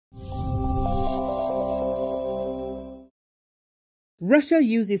Russia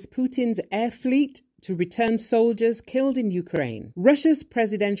uses Putin's air fleet to return soldiers killed in Ukraine. Russia's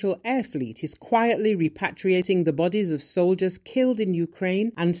presidential air fleet is quietly repatriating the bodies of soldiers killed in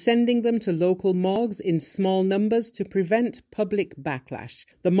Ukraine and sending them to local morgues in small numbers to prevent public backlash.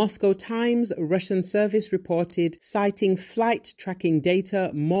 The Moscow Times Russian service reported, citing flight tracking data,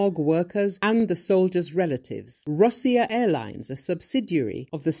 morgue workers, and the soldiers' relatives. Rossiya Airlines, a subsidiary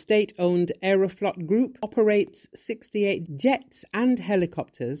of the state-owned Aeroflot Group, operates 68 jets and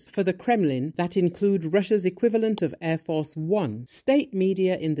helicopters for the Kremlin that include Russia's equivalent of Air Force One. State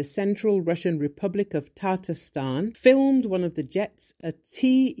media in the Central Russian Republic of Tatarstan filmed one of the jets, a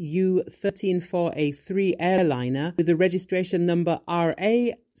Tu-134A3 airliner with the registration number RA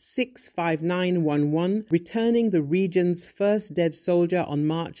 65911, returning the region's first dead soldier on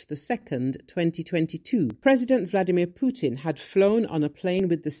March the 2nd, 2022. President Vladimir Putin had flown on a plane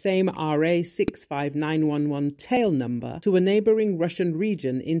with the same RA 65911 tail number to a neighboring Russian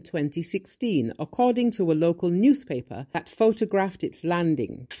region in 2016, according to a local newspaper that photographed its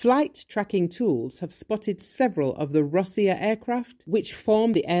landing. Flight tracking tools have spotted several of the Rossiya aircraft, which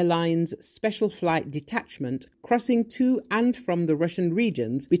form the airline's special flight detachment, crossing to and from the Russian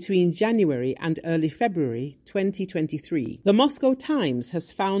regions between January and early February 2023. The Moscow Times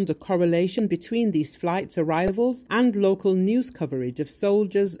has found a correlation between these flights' arrivals and local news coverage of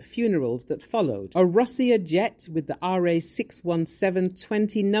soldiers' funerals that followed. A Rossiya jet with the RA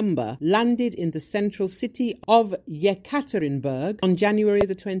 61720 number landed in the central city of Yekaterinburg on January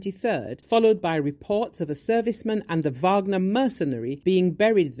the 23rd, followed by reports of a serviceman and a Wagner mercenary being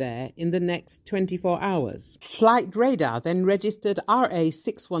buried there in the next 24 hours. Flight radar then registered RA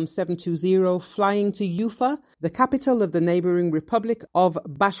 61720 flying to Ufa, the capital of the neighboring Republic of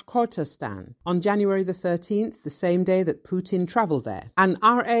Bashkortostan, on January the 13th, the same day that Putin traveled there. An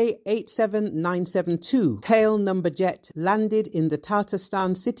RA 87972 tail number jet landed in the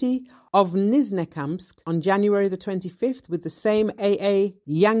Tatarstan city of Nizhnekamsk on January the 25th with the same AA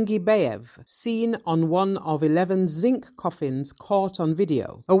Yangibayev seen on one of 11 zinc coffins caught on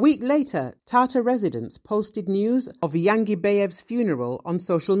video. A week later, Tatar residents posted news of Yangibayev's funeral on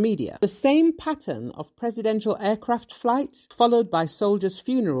social media. The same pattern of presidential aircraft flights followed by soldiers'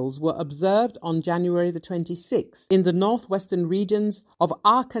 funerals were observed on January the 26th in the northwestern regions of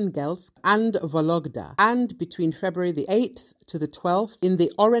Arkhangelsk and Vologda, and between February the 8th to the 12th in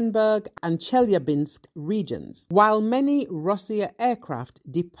the Orenburg and Chelyabinsk regions. While many Rossiya aircraft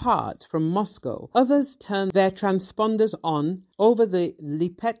depart from Moscow, others turn their transponders on over the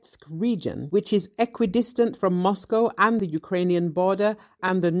Lipetsk region, which is equidistant from Moscow and the Ukrainian border,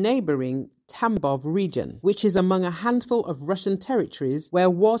 and the neighboring Tambov region, which is among a handful of Russian territories where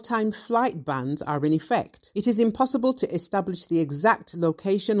wartime flight bans are in effect. It is impossible to establish the exact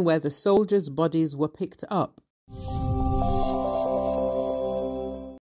location where the soldiers' bodies were picked up.